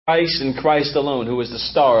Christ and Christ alone, who is the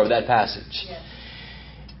star of that passage. Yes.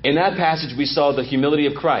 In that passage, we saw the humility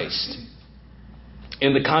of Christ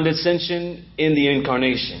in the condescension, in the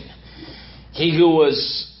incarnation. He who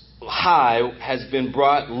was high has been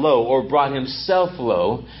brought low, or brought himself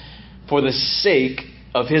low, for the sake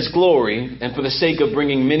of his glory and for the sake of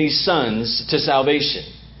bringing many sons to salvation.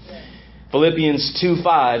 Philippians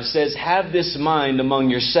 2:5 says, "Have this mind among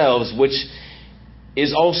yourselves, which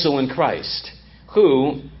is also in Christ,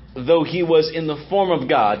 who, though he was in the form of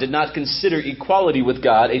God, did not consider equality with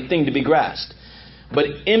God a thing to be grasped, but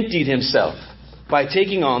emptied himself by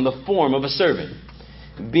taking on the form of a servant.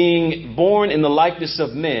 Being born in the likeness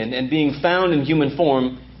of men and being found in human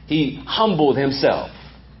form, he humbled himself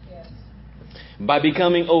by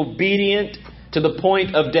becoming obedient to the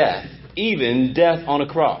point of death, even death on a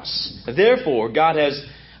cross. Therefore, God has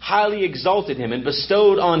highly exalted him and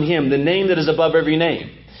bestowed on him the name that is above every name,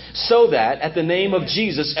 so that at the name of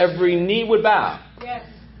Jesus every knee would bow,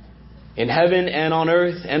 in heaven and on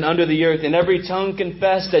earth and under the earth, and every tongue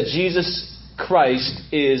confess that Jesus Christ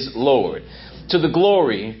is Lord, to the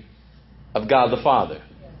glory of God the Father."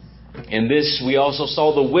 In this we also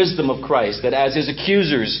saw the wisdom of Christ, that as his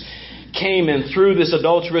accusers came and threw this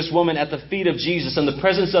adulterous woman at the feet of Jesus in the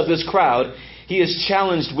presence of this crowd, he is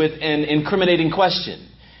challenged with an incriminating question.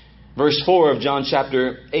 Verse 4 of John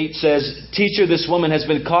chapter 8 says, "Teacher, this woman has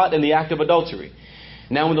been caught in the act of adultery.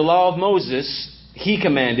 Now in the law of Moses, he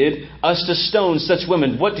commanded us to stone such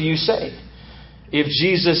women. What do you say?" If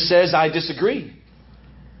Jesus says, "I disagree,"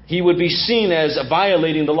 he would be seen as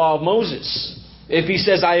violating the law of Moses. If he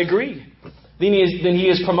says, "I agree," then he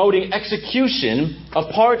is promoting execution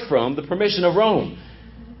apart from the permission of Rome,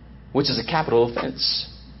 which is a capital offense.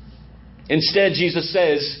 Instead, Jesus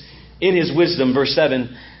says in his wisdom, verse 7,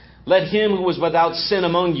 "Let him who is without sin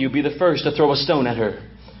among you be the first to throw a stone at her."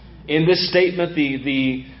 In this statement,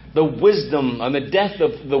 the wisdom and the depth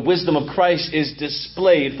of the wisdom of Christ is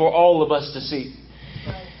displayed for all of us to see.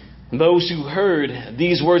 Those who heard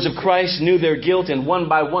these words of Christ knew their guilt, and one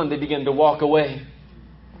by one they began to walk away.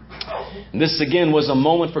 This again was a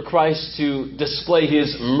moment for Christ to display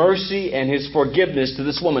his mercy and his forgiveness to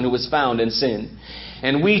this woman who was found in sin.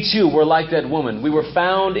 And we too were like that woman. We were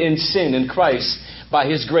found in sin, and Christ, by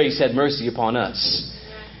his grace, had mercy upon us.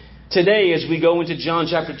 Today, as we go into John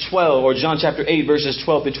chapter 12 or John chapter 8, verses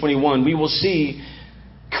 12 to 21, we will see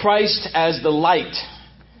Christ as the light.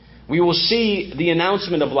 We will see the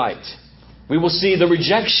announcement of light. We will see the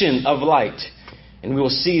rejection of light. And we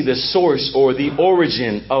will see the source or the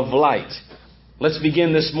origin of light. Let's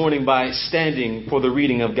begin this morning by standing for the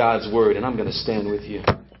reading of God's word. And I'm going to stand with you.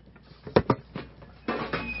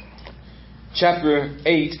 Chapter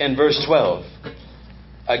 8 and verse 12.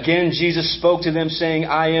 "Again Jesus spoke to them, saying,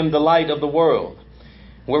 I am the light of the world.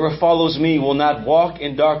 Whoever follows me will not walk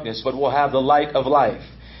in darkness, but will have the light of life."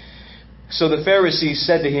 So the Pharisees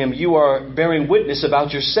said to him, "You are bearing witness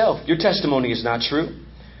about yourself. Your testimony is not true."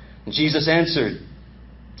 Jesus answered,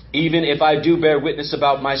 "Even if I do bear witness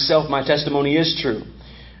about myself, my testimony is true.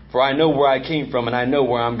 For I know where I came from, and I know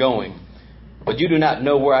where I'm going. But you do not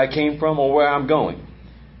know where I came from or where I'm going.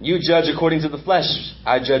 You judge according to the flesh.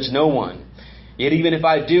 I judge no one. Yet even if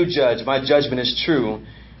I do judge, my judgment is true.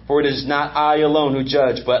 For it is not I alone who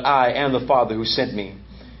judge, but I and the Father who sent me.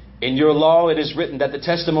 In your law it is written that the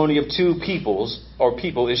testimony of two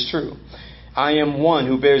people is true. I am one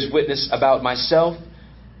who bears witness about myself,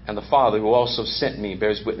 and the Father who also sent me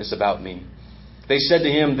bears witness about me." They said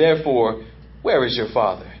to him, "Therefore, where is your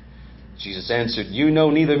Father?" Jesus answered, "You know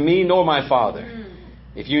neither me nor my Father.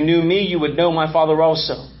 If you knew me, you would know my Father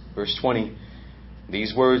also." Verse 20.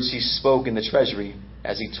 These words he spoke in the treasury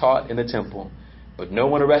as he taught in the temple, but no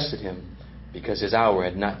one arrested him because his hour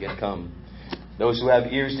had not yet come. Those who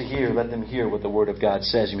have ears to hear, let them hear what the word of God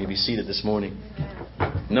says. You may be seated this morning.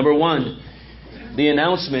 Number one, the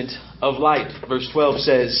announcement of light. Verse 12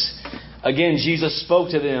 says, "Again Jesus spoke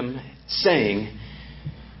to them, saying,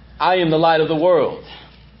 I am the light of the world.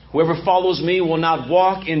 Whoever follows me will not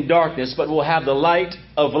walk in darkness, but will have the light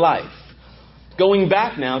of life." Going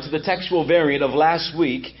back now to the textual variant of last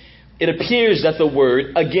week, it appears that the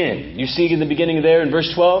word "again," you see it in the beginning there in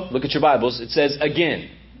verse 12. Look at your Bibles. It says "again."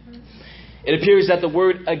 It appears that the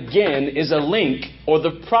word "again" is a link, or the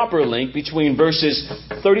proper link, between verses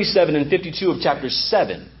 37 and 52 of chapter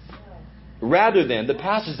 7, rather than the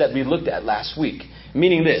passage that we looked at last week.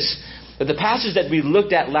 Meaning this, that the passage that we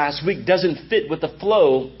looked at last week doesn't fit with the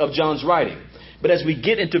flow of John's writing. But as we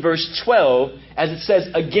get into verse 12, as it says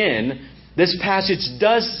 "again," this passage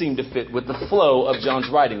does seem to fit with the flow of John's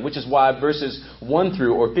writing, which is why verses 1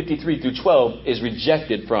 through or 53 through 12 is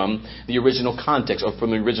rejected from the original context or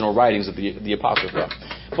from the original writings of the Apocrypha.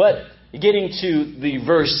 But getting to the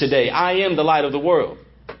verse today, I am the light of the world.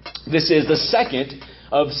 This is the second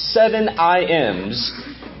of 7 I ams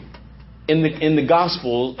in the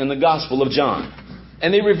gospel of John.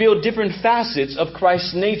 And they reveal different facets of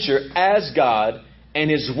Christ's nature as God and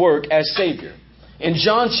his work as Savior. In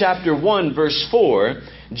John chapter 1, verse 4,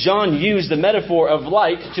 John used the metaphor of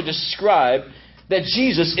light to describe that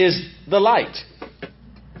Jesus is the light.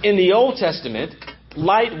 In the Old Testament,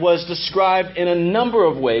 light was described in a number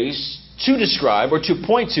of ways to describe or to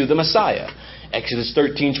point to the Messiah. Exodus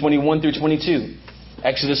 13:21 through 22.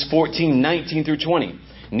 Exodus 14:19 through 20.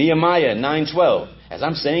 Nehemiah 9:12. As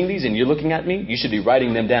I'm saying these and you're looking at me, you should be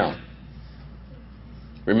writing them down.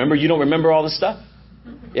 Remember, you don't remember all this stuff?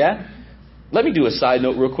 Yeah? Let me do a side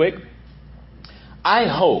note real quick. I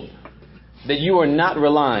hope that you are not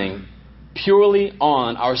relying purely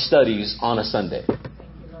on our studies on a Sunday.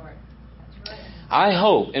 I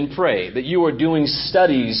hope and pray that you are doing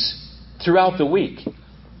studies throughout the week,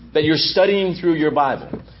 that you're studying through your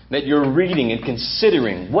Bible, that you're reading and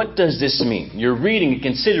considering, what does this mean? You're reading and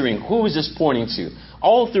considering, who is this pointing to,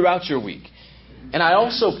 all throughout your week. And I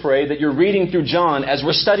also pray that you're reading through John as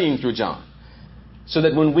we're studying through John, so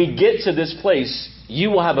that when we get to this place,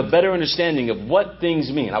 you will have a better understanding of what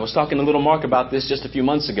things mean. I was talking to little Mark about this just a few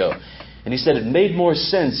months ago, and he said it made more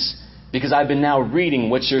sense because I've been now reading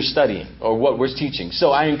what you're studying or what we're teaching.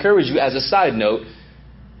 So I encourage you, as a side note,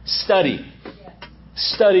 study.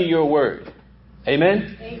 Study your word.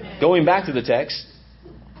 Amen? Amen. Going back to the text,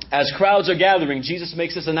 as crowds are gathering, Jesus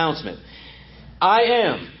makes this announcement. I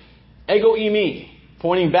am, ego eimi,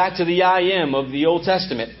 pointing back to the I am of the Old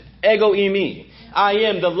Testament. Ego eimi. I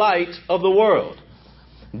am the light of the world.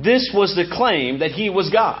 This was the claim that he was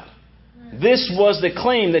God. This was the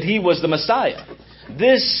claim that he was the Messiah.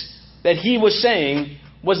 This that he was saying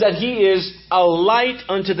was that he is a light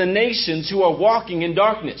unto the nations who are walking in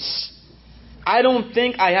darkness. I don't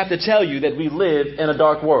think I have to tell you that we live in a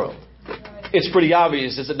dark world. It's pretty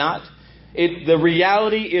obvious, is it not? The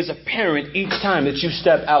reality is apparent each time that you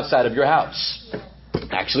step outside of your house.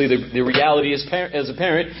 Actually, the reality is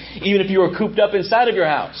apparent even if you are cooped up inside of your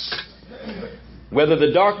house. Whether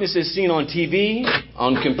the darkness is seen on TV,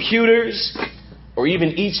 on computers, or even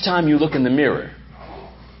each time you look in the mirror.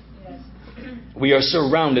 We are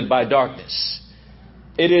surrounded by darkness.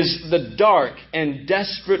 It is the dark and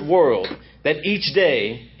desperate world that each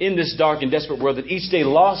day, in this dark and desperate world, that each day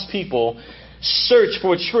lost people search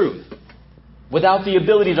for truth without the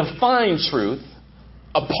ability to find truth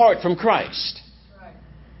apart from Christ.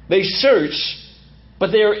 They search,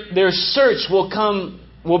 but their search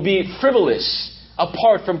will be frivolous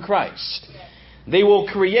apart from Christ. They will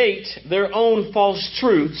create their own false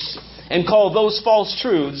truths and call those false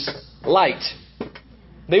truths light.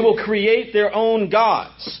 They will create their own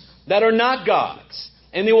gods that are not gods.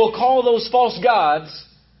 And they will call those false gods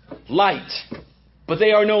light. But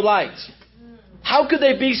they are no light. How could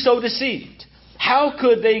they be so deceived? How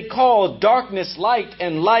could they call darkness light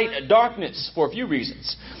and light darkness? For a few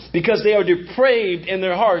reasons. Because they are depraved in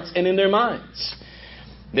their hearts and in their minds.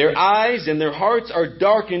 Their eyes and their hearts are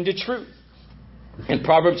darkened to truth. In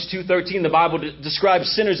Proverbs 2:13, the Bible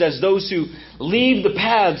describes sinners as those who leave the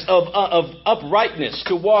paths of uprightness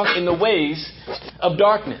to walk in the ways of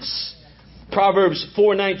darkness. Proverbs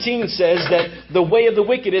 4:19 says that the way of the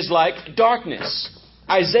wicked is like darkness.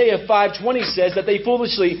 Isaiah 5:20 says that they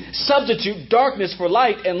foolishly substitute darkness for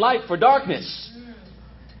light and light for darkness.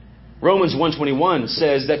 Romans 1:21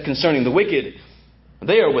 says that concerning the wicked,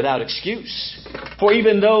 they are without excuse. For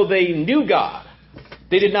even though they knew God,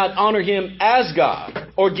 they did not honor him as God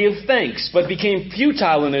or give thanks, but became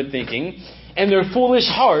futile in their thinking, and their foolish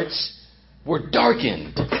hearts were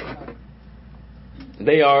darkened.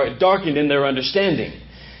 They are darkened in their understanding,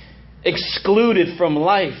 excluded from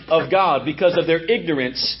life of God because of their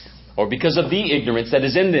ignorance, or because of the ignorance that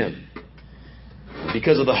is in them,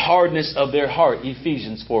 because of the hardness of their heart,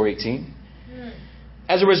 Ephesians 4:18.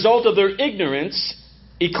 As a result of their ignorance,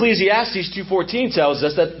 Ecclesiastes 2:14 tells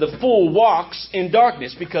us that the fool walks in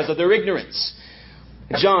darkness because of their ignorance.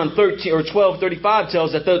 John 12:35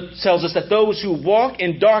 tells us that those who walk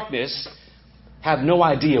in darkness have no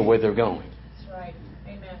idea where they're going. That's right.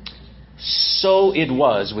 Amen. So it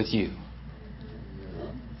was with you.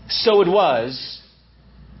 So it was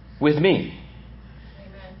with me.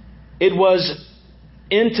 Amen. It was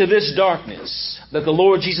into this darkness that the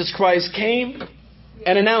Lord Jesus Christ came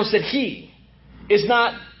and announced that He is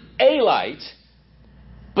not a light,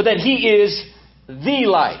 but that He is the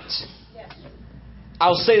light. Yes.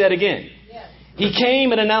 I'll say that again. Yes. He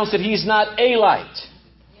came and announced that He's not a light.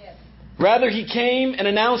 Yes. Rather, He came and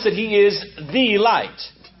announced that He is the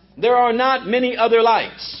light. There are not many other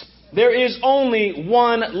lights. There is only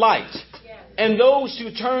one light. And those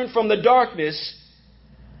who turn from the darkness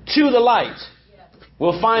to the light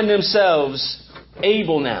will find themselves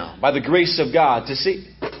able now, by the grace of God, to see.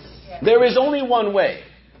 There is only one way.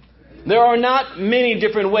 There are not many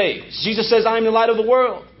different ways. Jesus says, I am the light of the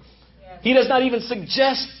world. He does not even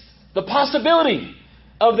suggest the possibility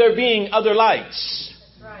of there being other lights.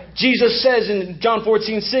 Jesus says in John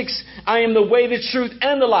 14:6, I am the way, the truth,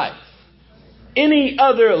 and the life. Any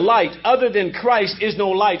other light other than Christ is no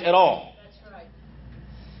light at all.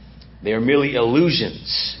 They are merely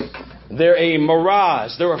illusions. They're a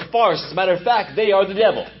mirage. They're a farce. As a matter of fact, they are the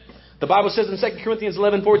devil. The Bible says in 2 Corinthians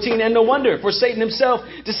 11:14, and no wonder, for Satan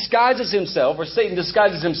disguises himself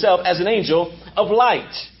as an angel of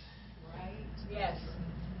light. Yes.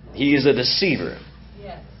 He is a deceiver.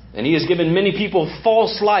 Yes. And he has given many people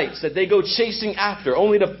false lights that they go chasing after,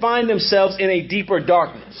 only to find themselves in a deeper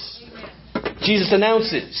darkness. Amen. Jesus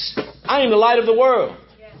announces, I am the light of the world.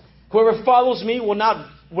 Yes. Whoever follows me will not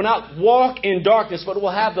walk in darkness, but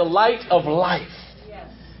will have the light of life. Yes.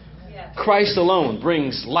 Yes. Christ alone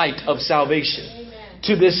brings light of salvation. Amen.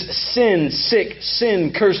 To this sin-sick,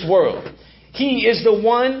 sin-cursed world. He is the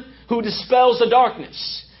one who dispels the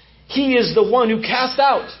darkness. He is the one who casts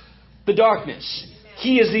out the darkness.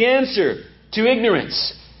 He is the answer to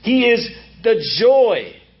ignorance. He is the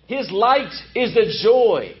joy. His light is the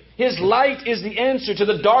joy. His light is the answer to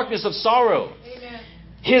the darkness of sorrow. Amen.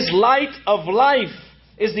 His light of life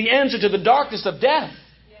is the answer to the darkness of death.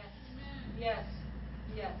 Yes. Yes.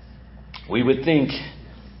 Yes. We would think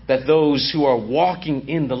that those who are walking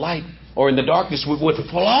in the light or in the darkness would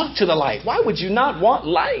flock to the light. Why would you not want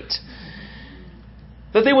light?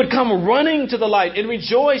 That they would come running to the light and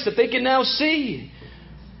rejoice that they can now see.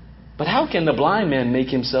 But how can the blind man make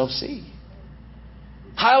himself see?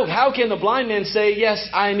 How can the blind man say, yes,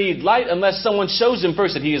 I need light, unless someone shows him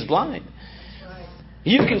first that he is blind? Right.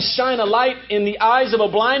 You can shine a light in the eyes of a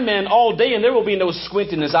blind man all day and there will be no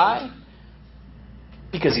squint in his eye.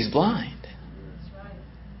 Because he's blind. That's right.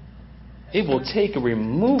 It will take a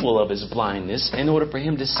removal of his blindness in order for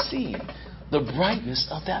him to see the brightness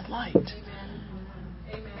of that light. Amen.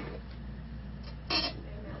 Amen.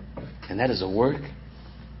 Amen. And that is a work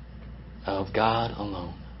of God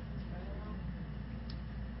alone.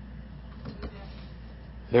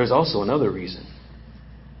 There's also another reason.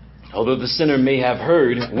 Although the sinner may have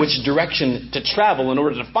heard which direction to travel in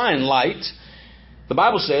order to find light, the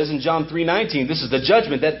Bible says in John 3:19, this is the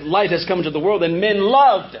judgment, that light has come into the world and men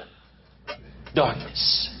loved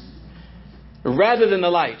darkness rather than the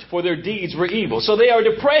light, for their deeds were evil. So they are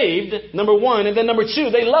depraved, number one, and then number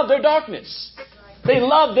two, they love their darkness. They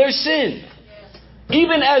love their sin.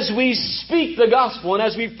 Even as we speak the gospel and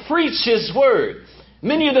as we preach His word,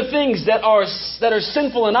 many of the things that are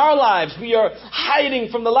sinful in our lives, we are hiding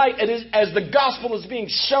from the light as the gospel is being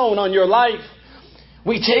shown on your life.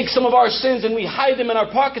 We take some of our sins and we hide them in our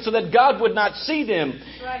pockets so that God would not see them.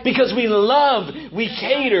 Because we love, we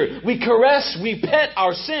cater, we caress, we pet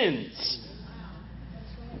our sins.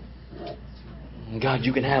 God,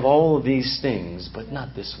 you can have all of these things, but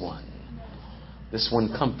not this one. This one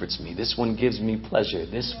comforts me. This one gives me pleasure.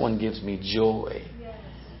 This one gives me joy.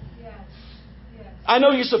 I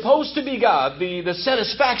know you're supposed to be God, the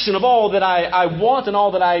satisfaction of all that I want and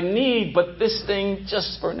all that I need, but this thing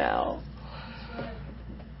just for now.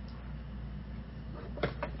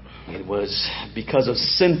 It was because of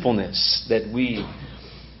sinfulness that we,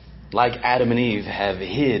 like Adam and Eve, have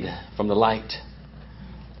hid from the light.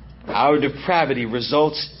 Our depravity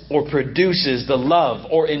results or produces the love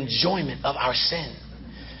or enjoyment of our sin.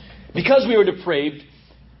 Because we are depraved,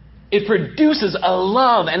 it produces a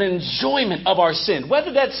love and enjoyment of our sin.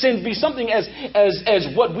 Whether that sin be something as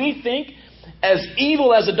what we think, as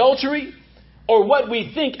evil as adultery, or what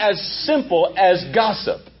we think as simple as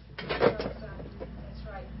gossip.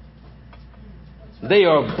 They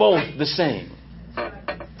are both the same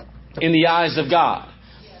in the eyes of God.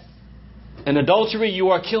 In adultery, you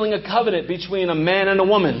are killing a covenant between a man and a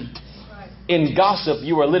woman. In gossip,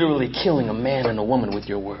 you are literally killing a man and a woman with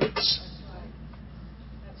your words.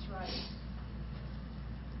 That's right.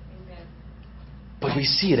 Amen. But we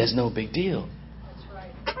see it as no big deal. That's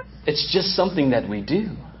right. It's just something that we do.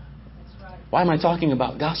 That's right. Why am I talking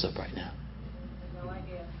about gossip right now? No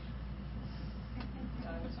idea.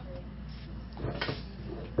 God is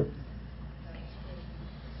great.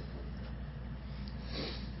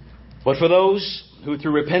 But for those who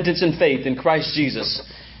through repentance and faith in Christ Jesus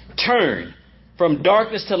turn from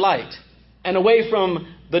darkness to light, and away from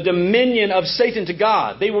the dominion of Satan to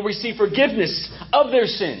God. They will receive forgiveness of their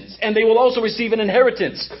sins, and they will also receive an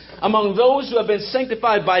inheritance among those who have been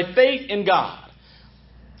sanctified by faith in God.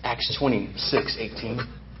 Acts 26:18.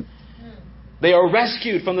 They are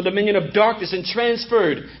rescued from the dominion of darkness and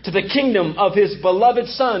transferred to the kingdom of His beloved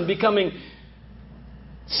Son, becoming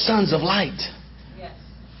sons of light, Yes.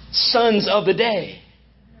 sons of the day.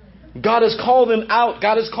 God has called them out.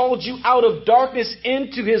 God has called you out of darkness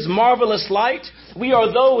into His marvelous light. We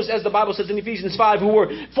are those, as the Bible says in Ephesians 5, who were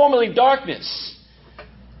formerly darkness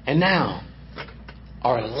and now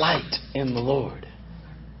are light in the Lord.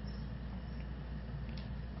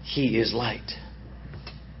 He is light.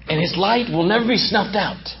 And His light will never be snuffed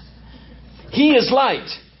out. He is light.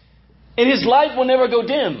 And His light will never go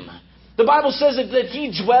dim. The Bible says that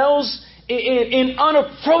He dwells in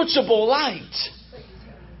unapproachable light.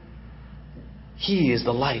 He is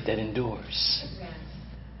the light that endures.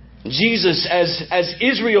 Jesus, as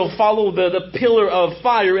Israel followed the pillar of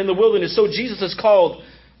fire in the wilderness, so Jesus has called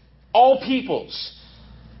all peoples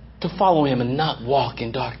to follow Him and not walk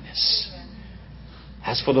in darkness.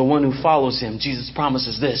 As for the one who follows Him, Jesus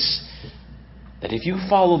promises this, that if you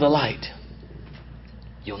follow the light,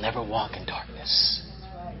 you'll never walk in darkness.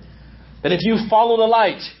 That if you follow the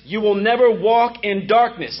light, you will never walk in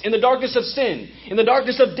darkness. In the darkness of sin, in the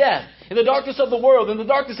darkness of death, in the darkness of the world, in the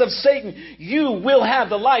darkness of Satan, you will have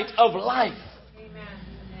the light of life.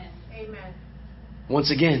 Amen. Amen.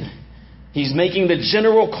 Once again, He's making the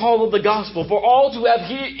general call of the gospel for all to have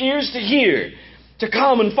ears to hear, to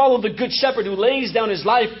come and follow the good shepherd who lays down his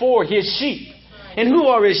life for his sheep. And who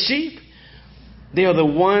are his sheep? They are the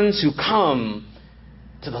ones who come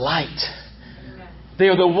to the light. They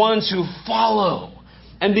are the ones who follow.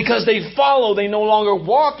 And because they follow, they no longer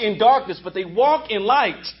walk in darkness, but they walk in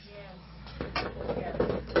light.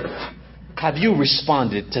 Have you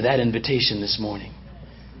responded to that invitation this morning?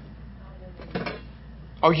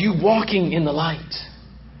 Are you walking in the light?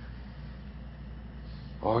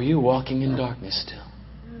 Or are you walking in darkness still?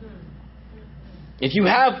 If you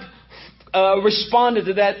have responded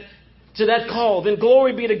to that call, then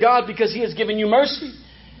glory be to God, because He has given you mercy.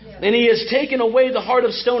 And He has taken away the heart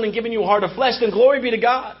of stone and given you a heart of flesh. Then glory be to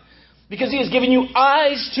God, because He has given you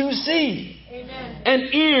eyes to see. Amen.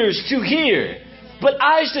 And ears to hear. But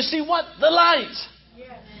eyes to see what? The light.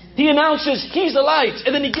 Yes. He announces He's the light,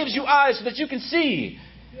 and then He gives you eyes so that you can see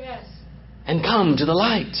Yes. and come to the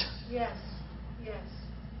light. Yes. Yes.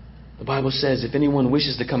 The Bible says, if anyone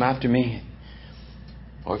wishes to come after me,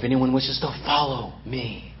 or if anyone wishes to follow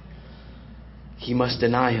me, he must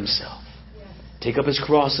deny himself. Yes. Take up his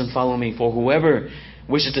cross and follow me. For whoever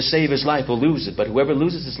wishes to save his life will lose it. But whoever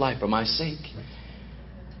loses his life for my sake,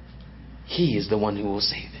 he is the one who will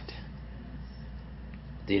save it.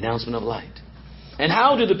 The announcement of light. And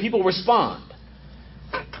how do the people respond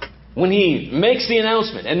when He makes the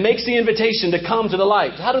announcement and makes the invitation to come to the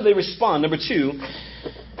light? How do they respond? Number 2,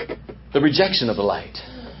 the rejection of the light.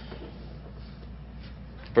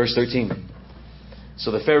 Verse 13.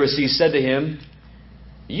 So the Pharisees said to Him,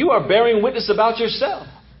 you are bearing witness about yourself.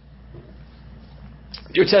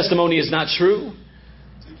 Your testimony is not true.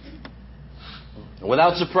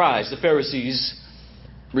 Without surprise, the Pharisees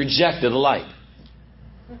rejected the light.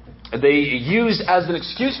 They used as an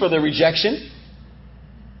excuse for their rejection,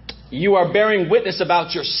 you are bearing witness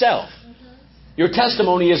about yourself. Your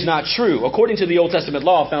testimony is not true. According to the Old Testament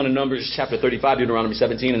law found in Numbers chapter 35, Deuteronomy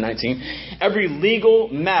 17 and 19, every legal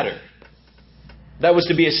matter that was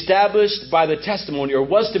to be established by the testimony, or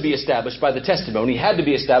was to be established by the testimony, had to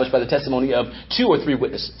be established by the testimony of 2 or 3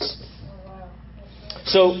 witnesses.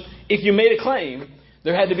 So if you made a claim,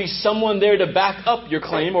 there had to be someone there to back up your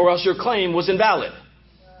claim, or else your claim was invalid.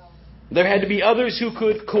 There had to be others who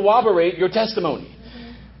could corroborate your testimony.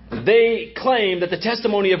 They claimed that the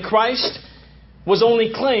testimony of Christ was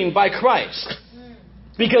only claimed by Christ,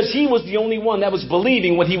 because He was the only one that was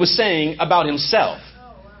believing what He was saying about Himself.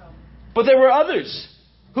 But there were others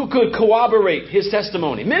who could corroborate His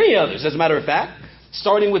testimony. Many others, as a matter of fact,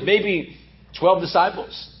 starting with maybe 12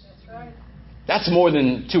 disciples. That's right. That's more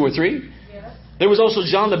than 2 or 3. Yes. There was also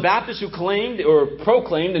John the Baptist, who claimed or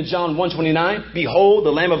proclaimed in John 1:29, behold,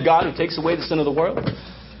 the Lamb of God who takes away the sin of the world.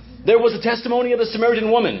 There was the testimony of the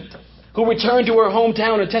Samaritan woman, who returned to her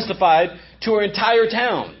hometown and testified to her entire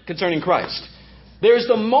town concerning Christ. There's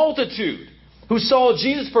the multitude who saw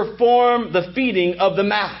Jesus perform the feeding of the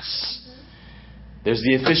mass. There's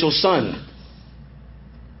the official son.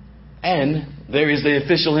 And there is the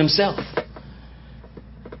official himself.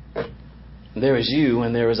 There is you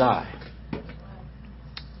and there is I.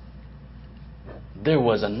 There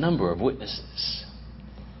was a number of witnesses.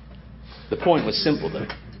 The point was simple, though.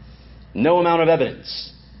 No amount of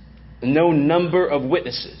evidence, no number of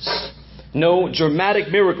witnesses, no dramatic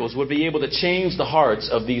miracles would be able to change the hearts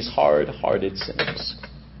of these hard-hearted sinners.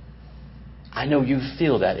 I know you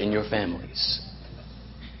feel that in your families.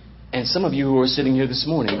 And some of you who are sitting here this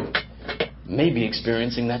morning may be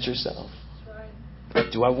experiencing that yourself.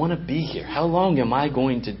 Do I want to be here? How long am I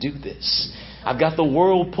going to do this? I've got the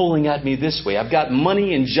world pulling at me this way. I've got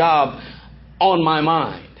money and job on my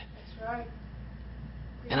mind.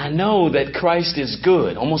 And I know that Christ is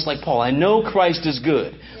good. Almost like Paul. I know Christ is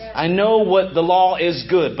good. I know what the law is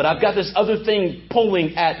good. But I've got this other thing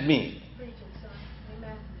pulling at me.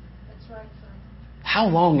 How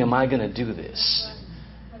long am I going to do this?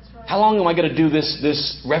 How long am I going to do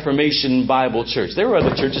this Reformation Bible church? There are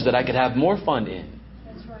other churches that I could have more fun in.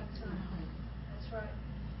 That's right, son. That's right.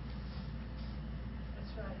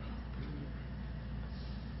 That's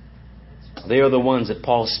right. They are the ones that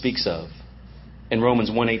Paul speaks of in Romans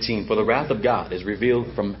 1:18. For the wrath of God is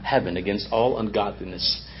revealed from heaven against all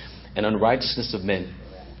ungodliness and unrighteousness of men,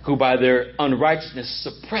 who by their unrighteousness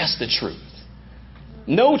suppress the truth.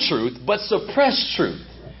 No truth, but suppress truth.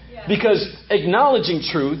 Because acknowledging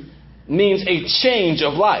truth means a change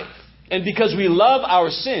of life. And because we love our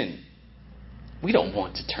sin, we don't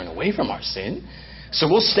want to turn away from our sin. So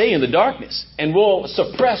we'll stay in the darkness and we'll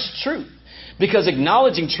suppress truth. Because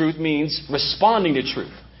acknowledging truth means responding to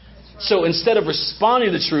truth. So instead of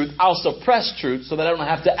responding to truth, I'll suppress truth so that I don't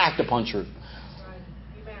have to act upon truth.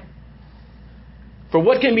 For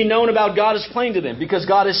what can be known about God is plain to them, because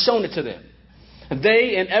God has shown it to them.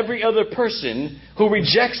 They and every other person who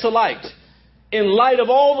rejects the light, in light of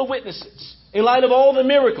all the witnesses, in light of all the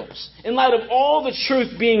miracles, in light of all the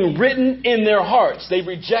truth being written in their hearts, they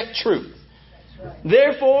reject truth.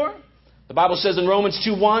 Therefore, the Bible says in Romans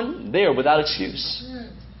 2:1, they are without excuse.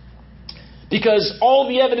 Because all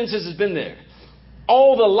the evidence has been there.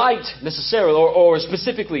 All the light necessarily, or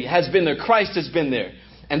specifically, has been there. Christ has been there.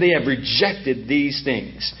 And they have rejected these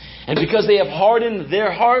things. And because they have hardened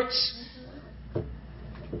their hearts,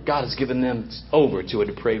 God has given them over to a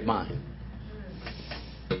depraved mind.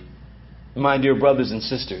 My dear brothers and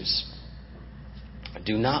sisters,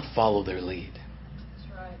 do not follow their lead.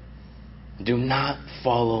 Do not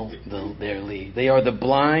follow their lead. They are the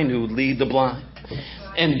blind who lead the blind.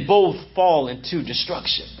 And both fall into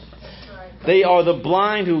destruction. They are the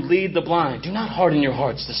blind who lead the blind. Do not harden your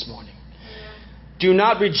hearts this morning. Do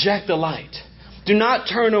not reject the light. Do not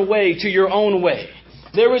turn away to your own way.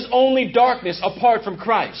 There is only darkness apart from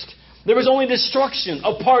Christ. There is only destruction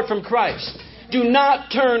apart from Christ. Do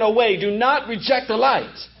not turn away. Do not reject the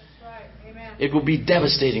light. It will be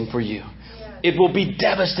devastating for you. It will be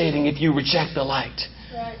devastating if you reject the light.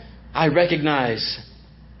 I recognize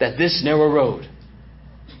that this narrow road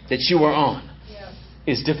that you are on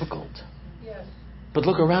is difficult. But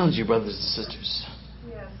look around you, brothers and sisters.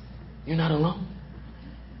 You're not alone.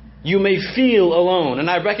 You may feel alone, and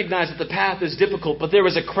I recognize that the path is difficult, but there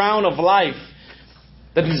is a crown of life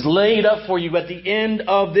that is laid up for you at the end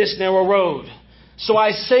of this narrow road. So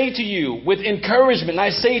I say to you with encouragement,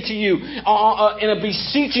 I say to you in a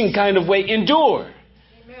beseeching kind of way, endure.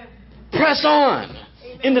 Amen. Press on.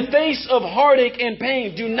 Amen. In the face of heartache and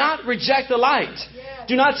pain, do not reject the light. Yes.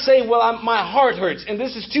 Do not say, well, my heart hurts and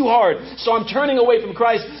this is too hard, so I'm turning away from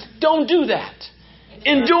Christ. Don't do that.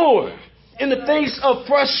 Endure. In the face of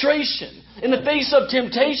frustration, in the face of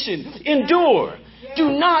temptation, endure. Do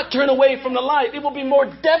not turn away from the light. It will be more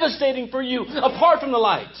devastating for you apart from the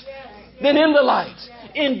light than in the light.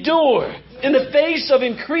 Endure. In the face of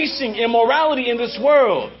increasing immorality in this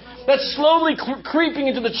world that's slowly creeping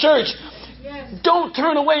into the church, don't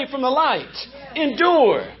turn away from the light.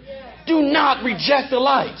 Endure. Do not reject the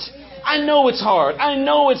light. I know it's hard. I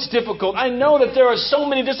know it's difficult. I know that there are so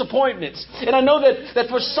many disappointments. And I know that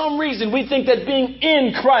for some reason we think that being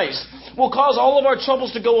in Christ will cause all of our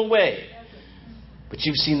troubles to go away. But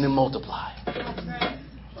you've seen them multiply.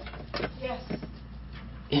 Yes.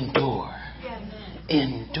 Endure. Yes.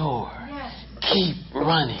 Endure. Yes. Keep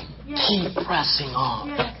running. Yes. Keep pressing on.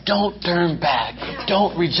 Yes. Don't turn back. Yes.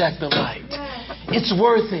 Don't reject the light. Yes. It's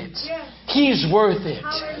worth it. Yes. He's worth it.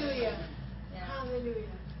 Hallelujah. Hallelujah.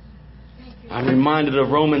 Thank you. I'm reminded of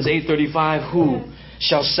Romans 8:35. Who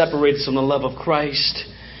shall separate us from the love of Christ?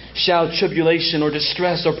 Shall tribulation or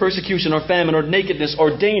distress or persecution or famine or nakedness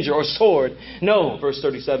or danger or sword? No, verse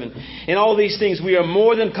 37. In all these things we are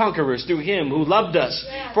more than conquerors through Him who loved us.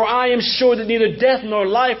 For I am sure that neither death nor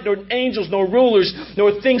life nor angels nor rulers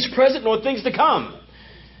nor things present nor things to come,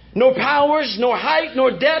 nor powers nor height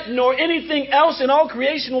nor depth nor anything else in all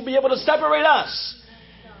creation will be able to separate us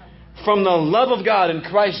from the love of God in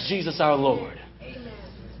Christ Jesus our Lord.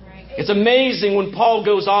 It's amazing when Paul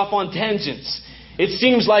goes off on tangents. It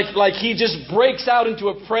seems like he just breaks out into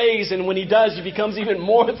a praise, and when he does, he becomes even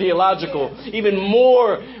more theological. Even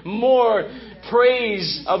more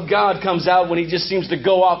praise of God comes out when he just seems to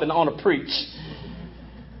go off and on a preach.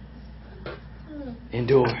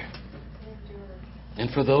 Endure.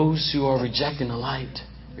 And for those who are rejecting the light,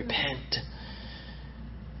 repent.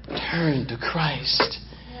 Turn to Christ.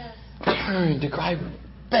 Turn to Christ.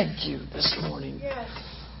 I beg you this morning.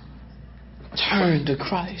 Turn to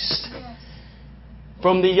Christ.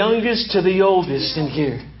 From the youngest to the oldest in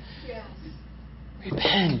here.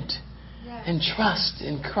 Repent and trust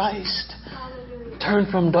in Christ. Turn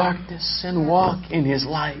from darkness and walk in His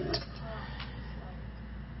light.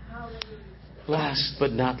 Last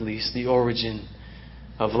but not least, the origin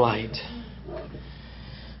of light.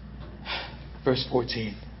 Verse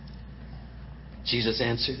 14. Jesus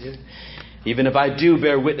answered here, even if I do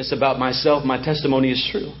bear witness about myself, my testimony is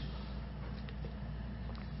true.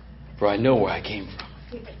 For I know where I came from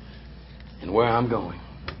and where I'm going.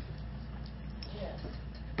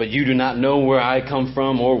 But you do not know where I come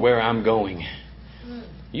from or where I'm going.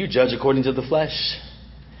 You judge according to the flesh.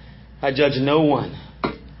 I judge no one.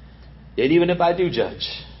 Yet even if I do judge,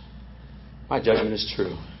 my judgment is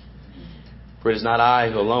true. For it is not I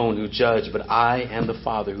alone who judge, but I and the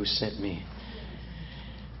Father who sent me.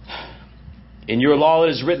 In your law it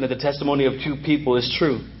is written that the testimony of two people is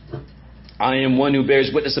true. I am one who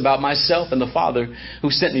bears witness about myself, and the Father who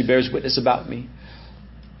sent me bears witness about me.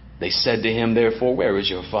 They said to him, therefore, where is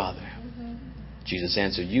your Father? Jesus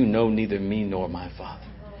answered, you know neither me nor my Father.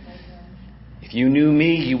 If you knew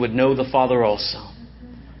me, you would know the Father also.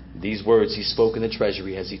 These words he spoke in the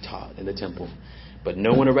treasury as he taught in the temple. But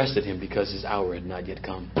no one arrested him because his hour had not yet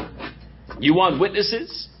come. You want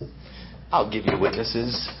witnesses? I'll give you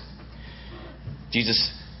witnesses.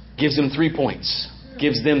 Jesus gives them 3 points.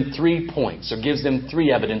 Gives them 3 points, or gives them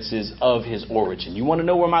 3 evidences of his origin. You want to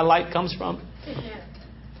know where my light comes from?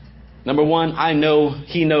 Number 1, I know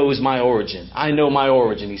he knows my origin. I know my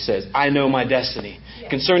origin, he says. I know my destiny.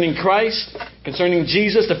 Concerning Christ, concerning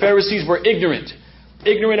Jesus, the Pharisees were ignorant.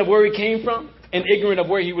 Ignorant of where he came from and ignorant of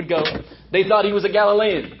where he would go. They thought he was a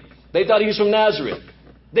Galilean. They thought he was from Nazareth.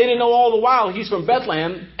 They didn't know all the while he's from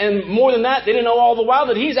Bethlehem. And more than that, they didn't know all the while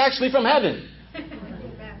that he's actually from heaven.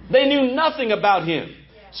 They knew nothing about him.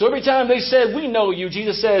 So every time they said, we know you,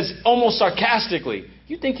 Jesus says, almost sarcastically,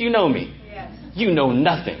 you think you know me? You know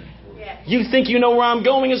nothing. You think you know where I'm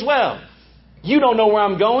going as well. You don't know where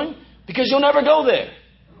I'm going because you'll never go there.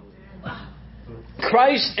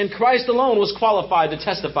 Christ and Christ alone was qualified to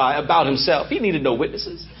testify about himself. He needed no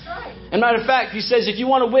witnesses. And matter of fact, he says, if you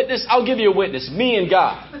want a witness, I'll give you a witness. Me and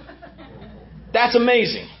God. That's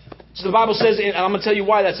amazing. So the Bible says, and I'm going to tell you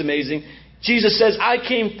why that's amazing. Jesus says, I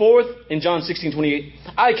came forth, in John 16:28,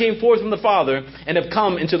 I came forth from the Father and have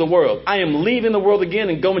come into the world. I am leaving the world again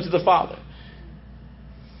and going to the Father.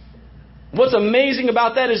 What's amazing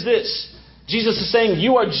about that is this. Jesus is saying,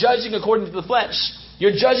 you are judging according to the flesh.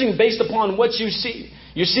 You're judging based upon what you see.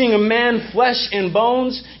 You're seeing a man, flesh and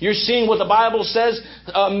bones. You're seeing what the Bible says,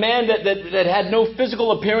 a man that had no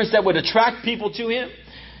physical appearance that would attract people to him.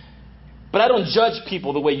 But I don't judge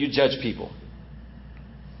people the way you judge people.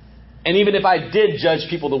 And even if I did judge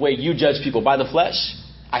people the way you judge people by the flesh,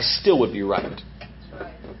 I still would be right.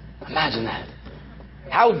 Imagine that.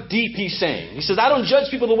 How deep he's saying. He says, I don't judge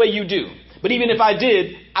people the way you do. But even if I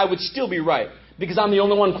did, I would still be right. Because I'm the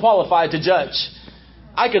only one qualified to judge.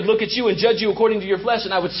 I could look at you and judge you according to your flesh,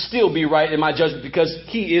 and I would still be right in my judgment because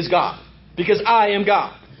he is God. Because I am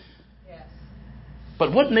God. Yes.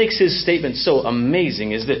 But what makes his statement so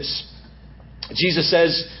amazing is this. Jesus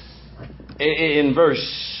says in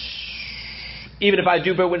verse, even if I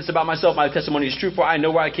do bear witness about myself, my testimony is true, for I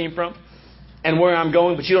know where I came from and where I'm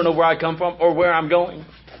going, but you don't know where I come from or where I'm going.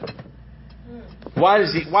 Why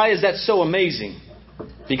is that so amazing?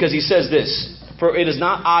 Because he says this. For it is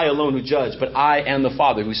not I alone who judge, but I and the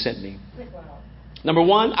Father who sent me. Number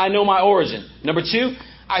 1, I know my origin. Number 2,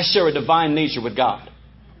 I share a divine nature with God.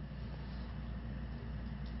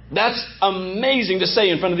 That's amazing to say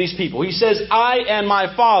in front of these people. He says, I and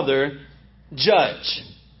my Father judge.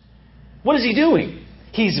 What is he doing?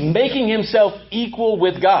 He's making himself equal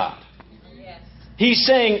with God. He's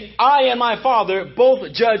saying, I and my Father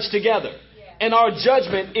both judge together. And our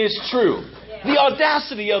judgment is true. The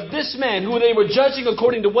audacity of this man, who they were judging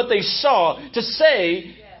according to what they saw, to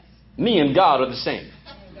say, me and God are the same.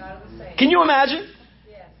 Can you imagine?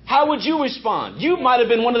 How would you respond? You might have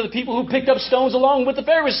been one of the people who picked up stones along with the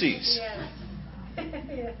Pharisees.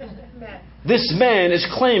 This man is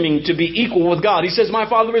claiming to be equal with God. He says, my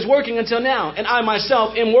Father is working until now, and I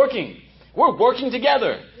myself am working. We're working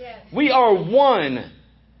together. Yes. We are one.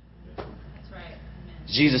 That's right. Amen.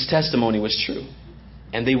 Jesus' testimony was true.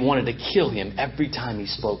 And they wanted to kill him every time he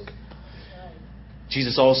spoke.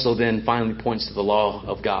 Jesus also then finally points to the law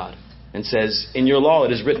of God and says, in your law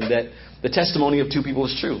it is written that the testimony of two people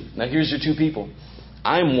is true. Now here's your two people.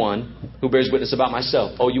 I'm one who bears witness about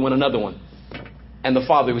myself. Oh, you want another one? And the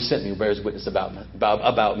Father who sent me who bears witness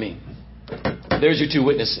about me. There's your two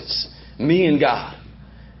witnesses. Me and God.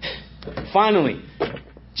 Finally,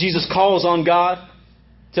 Jesus calls on God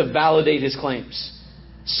to validate his claims.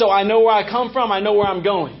 So I know where I come from. I know where I'm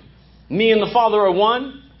going. Me and the Father are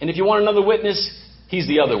one. And if you want another witness, he's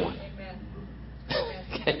the other one.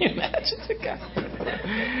 Amen. Can you imagine the guy?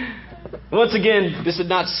 Once again, this did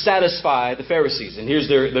not satisfy the Pharisees. And here's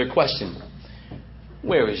their question.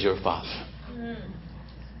 Where is your Father?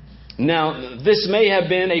 Now, this may have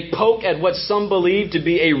been a poke at what some believe to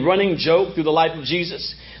be a running joke through the life of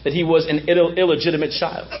Jesus, that he was an illegitimate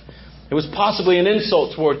child. It was possibly an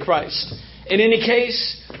insult toward Christ. In any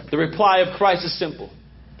case, the reply of Christ is simple.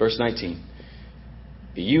 Verse 19.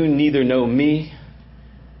 You neither know me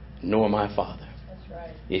nor my Father. That's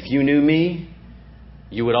right. If you knew me,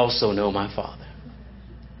 you would also know my Father.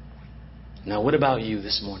 Now, what about you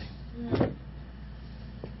this morning?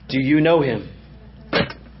 Do you know him?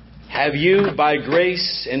 Have you, by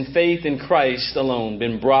grace and faith in Christ alone,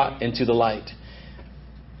 been brought into the light?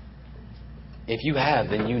 If you have,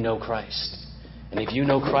 then you know Christ. And if you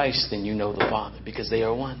know Christ, then you know the Father, because they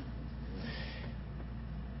are one.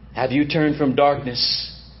 Have you turned from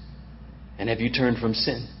darkness? And have you turned from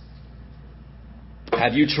sin?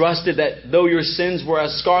 Have you trusted that though your sins were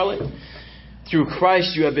as scarlet, through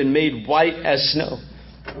Christ you have been made white as snow?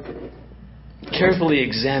 Carefully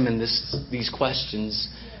examine these questions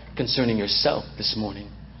concerning yourself this morning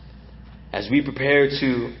as we prepare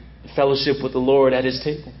to fellowship with the Lord at his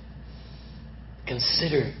table.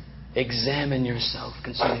 Consider, examine yourself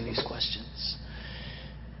concerning these questions.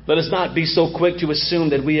 Let us not be so quick to assume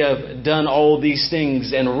that we have done all these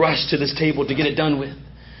things and rush to this table to get it done with.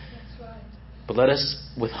 That's right. But let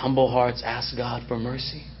us, with humble hearts, ask God for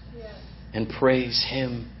mercy Yes. and praise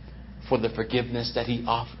him for the forgiveness that he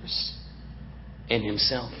offers in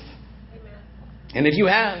himself. Amen. And if you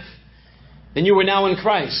have, then you are now in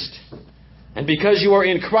Christ. And because you are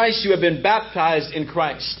in Christ, you have been baptized in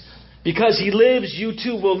Christ. Because he lives, you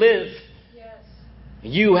too will live. Yes.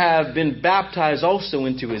 You have been baptized also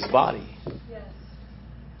into his body. Yes.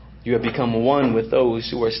 You have become one with those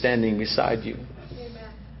who are standing beside you,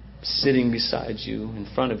 Amen. sitting beside you, in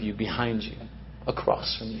front of you, behind you,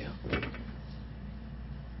 across from you.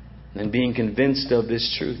 And being convinced of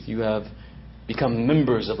this truth, you have become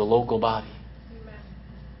members of the local body. Amen.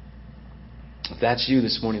 If that's you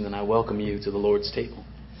this morning, then I welcome you to the Lord's table.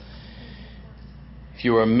 If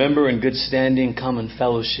you are a member in good standing, come and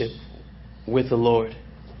fellowship with the Lord,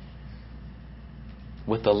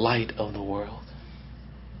 with the light of the world.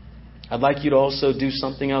 I'd like you to also do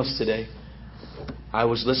something else today. I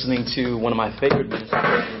was listening to one of my favorite ministers.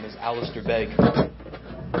 His name is Alistair Begg.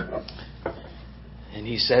 And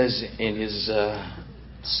he says in his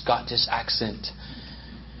Scottish accent,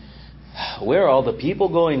 where are all the people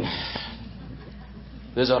going?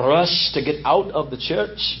 There's a rush to get out of the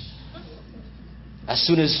church. As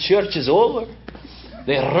soon as church is over,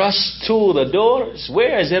 they rush to the doors.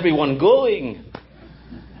 Where is everyone going?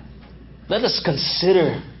 Let us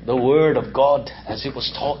consider the word of God as it was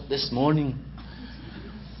taught this morning.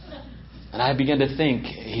 And I began to think,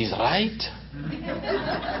 he's right.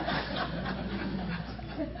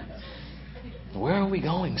 Where are we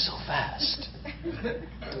going so fast?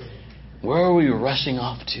 Where are we rushing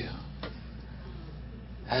off to?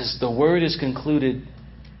 As the word is concluded,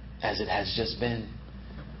 as it has just been,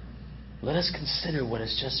 let us consider what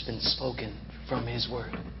has just been spoken from his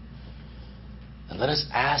word. And let us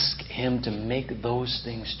ask him to make those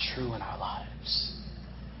things true in our lives.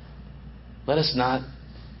 Let us not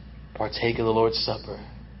partake of the Lord's Supper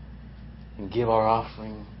and give our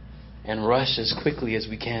offering and rush as quickly as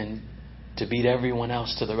we can to beat everyone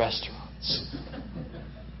else to the restaurants.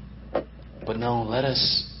 But no, let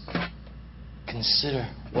us consider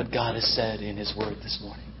what God has said in his word this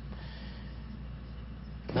morning.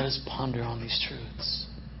 Let us ponder on these truths.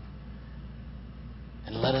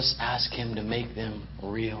 And let us ask him to make them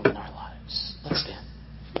real in our lives. Let's stand.